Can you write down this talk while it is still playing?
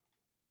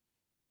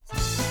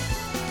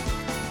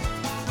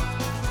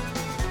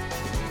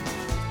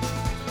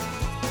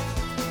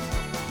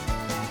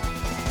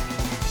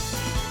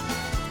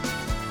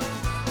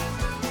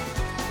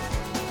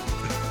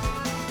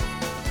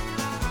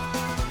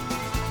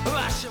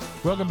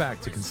Welcome back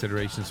to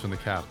Considerations from the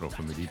Capitol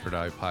from the Deeper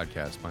Dive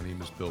Podcast. My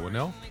name is Bill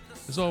Winnell.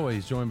 As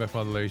always, joined by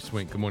Father Larry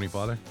Swink. Good morning,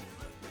 Father.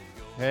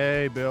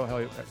 Hey, Bill.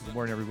 Good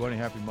morning, everybody.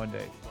 Happy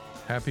Monday.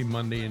 Happy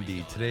Monday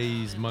indeed.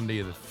 Today's Monday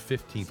of the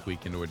 15th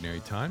week in Ordinary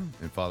Time,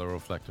 and Father will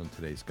reflect on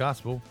today's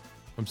Gospel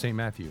from St.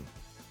 Matthew.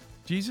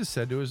 Jesus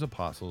said to his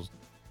apostles,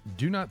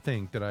 "Do not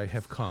think that I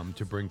have come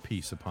to bring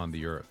peace upon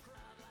the earth.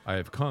 I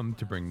have come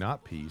to bring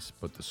not peace,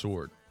 but the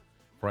sword.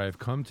 For I have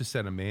come to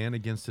set a man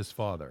against his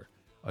father,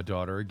 a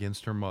daughter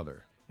against her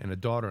mother, and a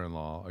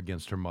daughter-in-law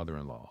against her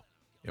mother-in-law.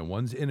 And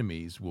one's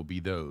enemies will be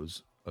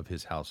those of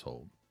his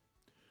household.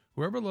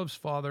 Whoever loves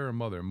father or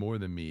mother more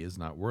than me is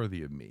not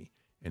worthy of me,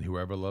 and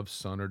whoever loves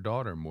son or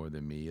daughter more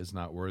than me is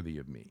not worthy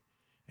of me.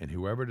 And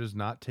whoever does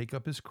not take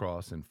up his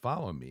cross and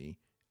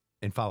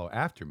follow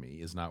after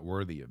me is not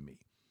worthy of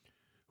me.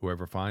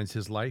 Whoever finds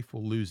his life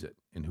will lose it,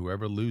 and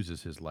whoever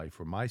loses his life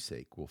for my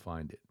sake will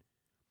find it.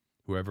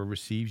 Whoever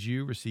receives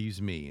you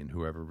receives me, and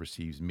whoever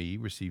receives me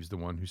receives the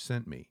one who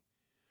sent me.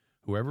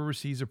 Whoever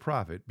receives a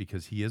prophet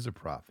because he is a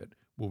prophet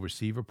will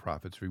receive a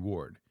prophet's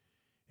reward,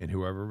 and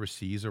whoever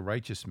receives a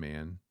righteous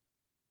man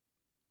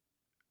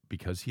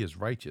because he is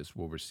righteous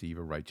will receive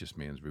a righteous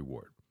man's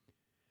reward.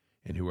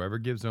 And whoever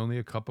gives only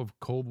a cup of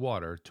cold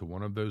water to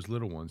one of those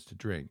little ones to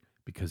drink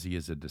because he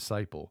is a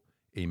disciple,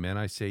 amen,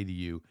 I say to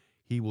you,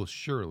 he will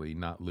surely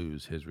not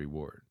lose his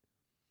reward."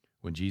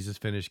 When Jesus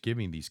finished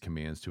giving these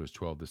commands to his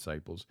 12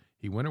 disciples,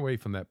 he went away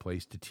from that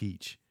place to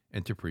teach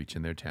and to preach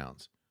in their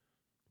towns.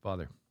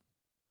 Father.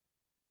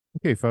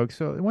 Okay, folks.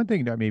 So one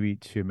thing that maybe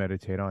to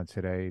meditate on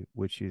today,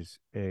 which is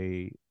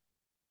it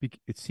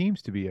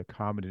seems to be a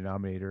common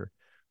denominator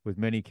with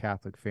many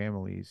Catholic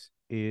families,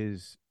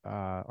 is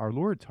our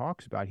Lord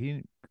talks about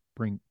he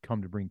didn't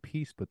come to bring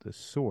peace, but the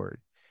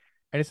sword.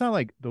 And it's not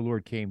like the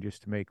Lord came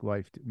just to make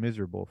life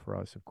miserable for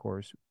us, of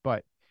course,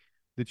 but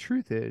the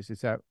truth is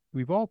that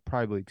we've all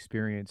probably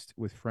experienced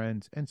with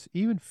friends and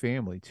even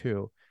family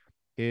too,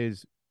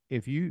 is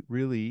if you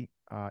really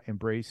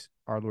embrace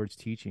our Lord's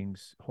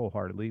teachings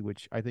wholeheartedly,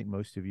 which I think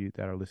most of you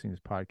that are listening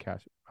to this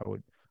podcast, I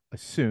would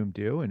assume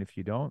do. And if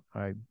you don't,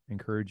 I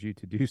encourage you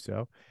to do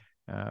so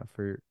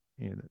for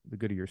the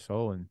good of your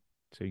soul and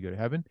so you go to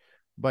heaven.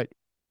 But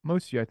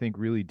most of you, I think,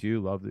 really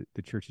do love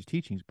the church's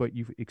teachings, but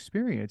you've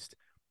experienced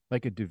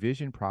like a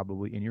division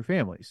probably in your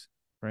families,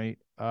 right?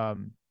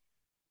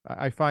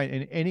 I find,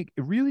 and it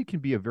really can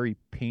be a very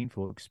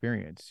painful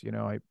experience.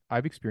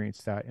 I've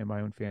experienced that in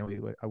my own family.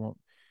 I won't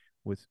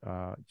with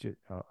a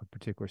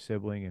particular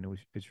sibling, and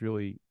it's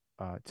really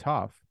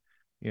tough,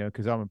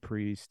 because I'm a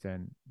priest,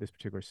 and this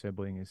particular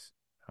sibling is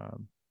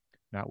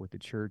not with the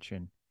church,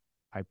 and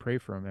I pray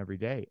for him every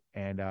day,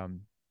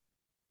 and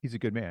he's a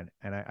good man,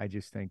 and I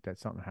just think that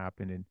something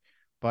happened,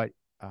 but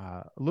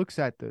looks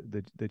at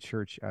the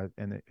church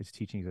and its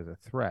teachings as a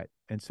threat,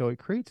 and so it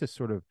creates a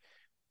sort of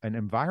an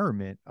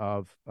environment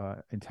of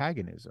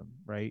antagonism,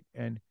 right?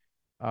 And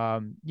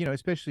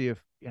especially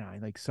if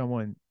like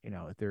someone,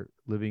 if they're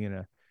living in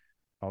a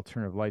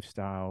alternative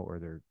lifestyle, or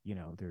they're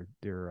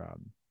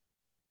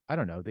I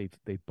don't know,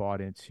 they've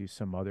bought into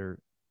some other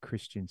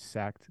Christian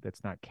sect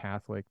that's not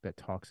Catholic, that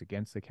talks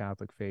against the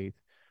Catholic faith,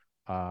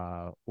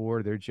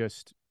 or they're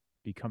just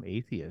become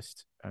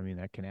atheists. I mean,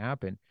 that can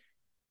happen.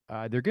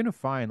 They're going to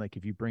find, like,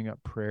 if you bring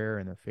up prayer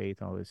and the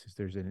faith and all this,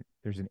 there's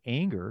an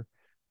anger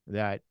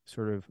that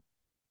sort of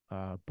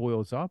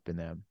boils up in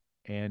them,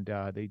 and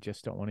they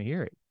just don't want to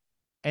hear it.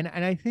 And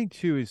I think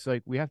too is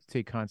like we have to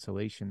take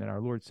consolation that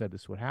our Lord said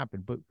this would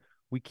happen, but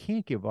we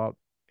can't give up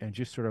and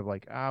just sort of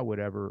like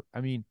whatever. I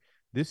mean,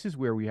 this is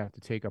where we have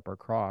to take up our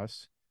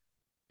cross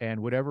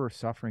and whatever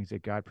sufferings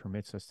that God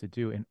permits us to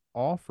do and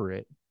offer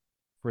it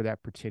for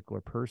that particular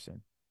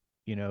person,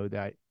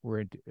 that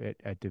we're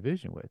at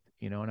division with,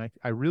 and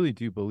I really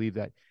do believe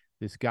that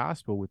this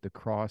gospel with the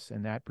cross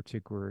and that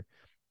particular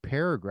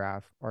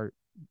paragraph are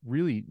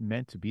really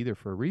meant to be there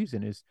for a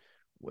reason. Is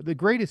the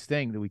greatest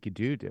thing that we could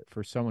do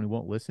for someone who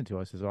won't listen to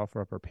us is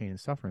offer up our pain and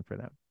suffering for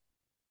them.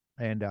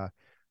 And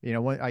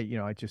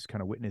I just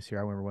kind of witnessed here.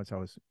 I remember once I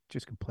was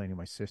just complaining to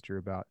my sister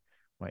about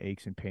my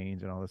aches and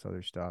pains and all this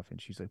other stuff,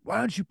 and she's like, "Why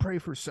don't you pray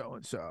for so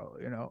and so?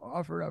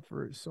 Offer it up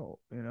for his soul."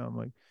 I'm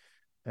like,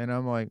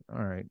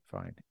 "All right,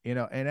 fine."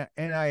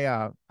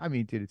 I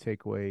mean, did it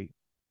take away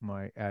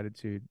my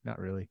attitude? Not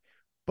really,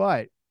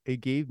 but it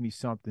gave me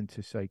something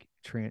to like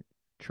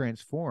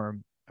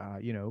transform,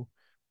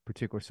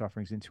 particular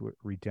sufferings into a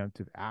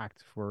redemptive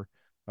act for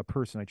a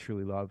person I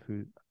truly love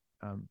who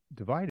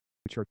divided,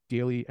 which are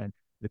daily and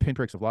the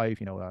pinpricks of life.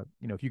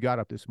 If you got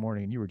up this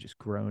morning and you were just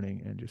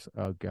groaning and just,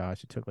 oh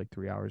gosh, it took like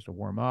 3 hours to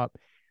warm up,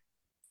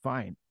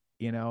 fine.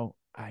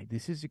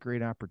 This is a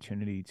great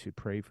opportunity to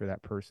pray for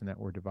that person that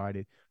we're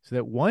divided, so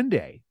that one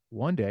day,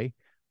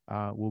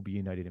 we'll be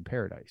united in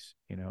paradise.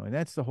 And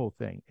that's the whole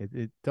thing.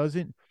 It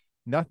doesn't,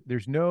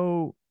 there's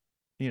no,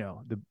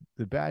 the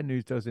bad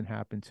news doesn't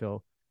happen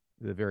till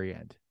the very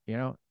end,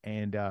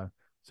 and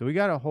so we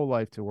got a whole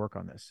life to work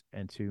on this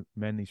and to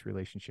mend these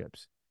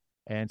relationships.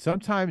 And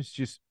sometimes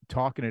just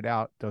talking it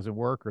out doesn't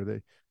work,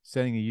 or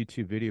sending a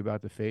YouTube video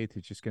about the faith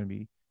is just going to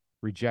be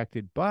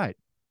rejected. But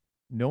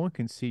no one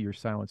can see your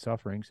silent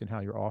sufferings and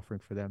how you're offering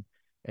for them.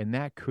 And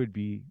that could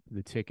be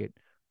the ticket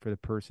for the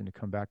person to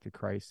come back to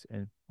Christ.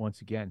 And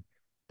once again,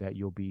 that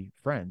you'll be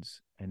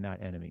friends and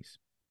not enemies.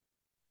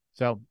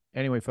 So,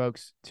 anyway,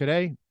 folks,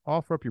 today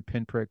offer up your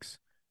pinpricks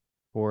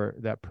for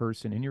that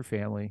person in your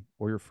family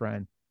or your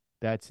friend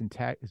that's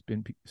intact, has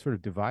been sort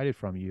of divided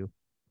from you,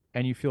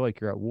 and you feel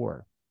like you're at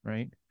war,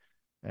 right?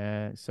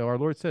 And so our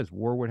Lord says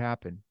war would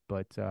happen,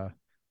 but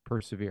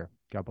persevere.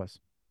 God bless.